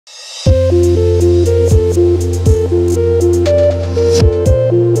New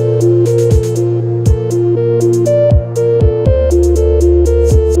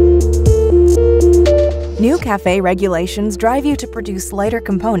CAFE regulations drive you to produce lighter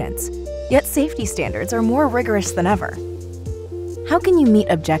components, yet safety standards are more rigorous than ever. How can you meet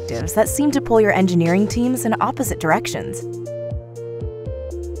objectives that seem to pull your engineering teams in opposite directions?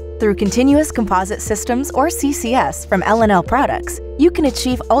 Through Continuous Composite Systems, or CCS, from L&L Products, you can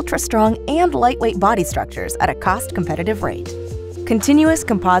achieve ultra-strong and lightweight body structures at a cost-competitive rate. Continuous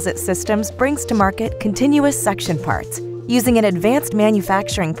Composite Systems brings to market continuous section parts using an advanced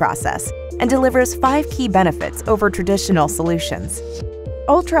manufacturing process and delivers 5 key benefits over traditional solutions.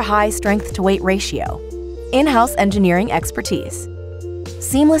 Ultra-high strength-to-weight ratio, in-house engineering expertise,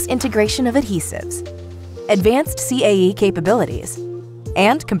 seamless integration of adhesives, advanced CAE capabilities,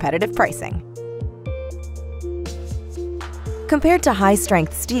 and competitive pricing. Compared to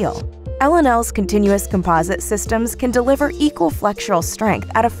high-strength steel, L&L's Continuous Composite Systems can deliver equal flexural strength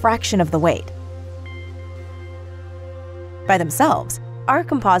at a fraction of the weight. By themselves, our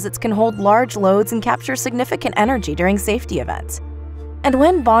composites can hold large loads and capture significant energy during safety events. And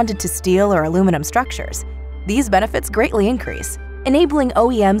when bonded to steel or aluminum structures, these benefits greatly increase, enabling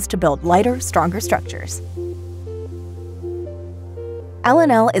OEMs to build lighter, stronger structures.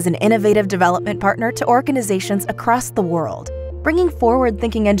 L&L is an innovative development partner to organizations across the world, bringing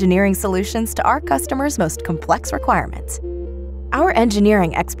forward-thinking engineering solutions to our customers' most complex requirements. Our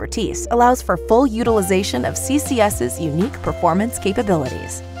engineering expertise allows for full utilization of CCS's unique performance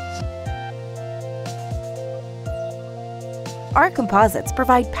capabilities. Our composites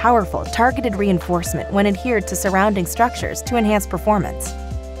provide powerful, targeted reinforcement when adhered to surrounding structures to enhance performance.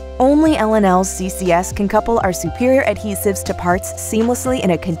 Only L&L's CCS can couple our superior adhesives to parts seamlessly in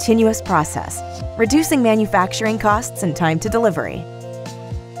a continuous process, reducing manufacturing costs and time to delivery.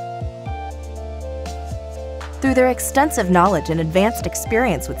 Through their extensive knowledge and advanced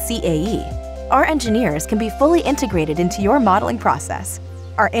experience with CAE, our engineers can be fully integrated into your modeling process.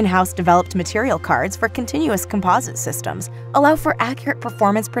 Our in-house developed material cards for continuous composite systems allow for accurate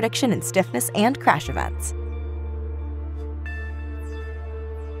performance prediction in stiffness and crash events.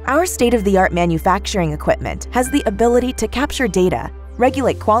 Our state-of-the-art manufacturing equipment has the ability to capture data,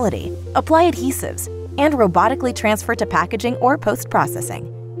 regulate quality, apply adhesives, and robotically transfer to packaging or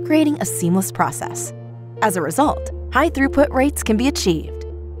post-processing, creating a seamless process. As a result, high throughput rates can be achieved.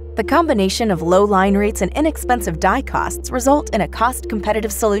 The combination of low line rates and inexpensive die costs result in a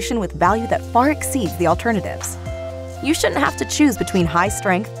cost-competitive solution with value that far exceeds the alternatives. You shouldn't have to choose between high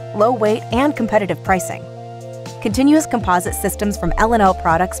strength, low weight, and competitive pricing. Continuous Composite Systems from L&L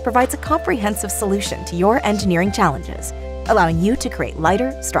Products provides a comprehensive solution to your engineering challenges, allowing you to create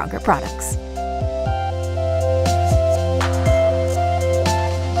lighter, stronger products.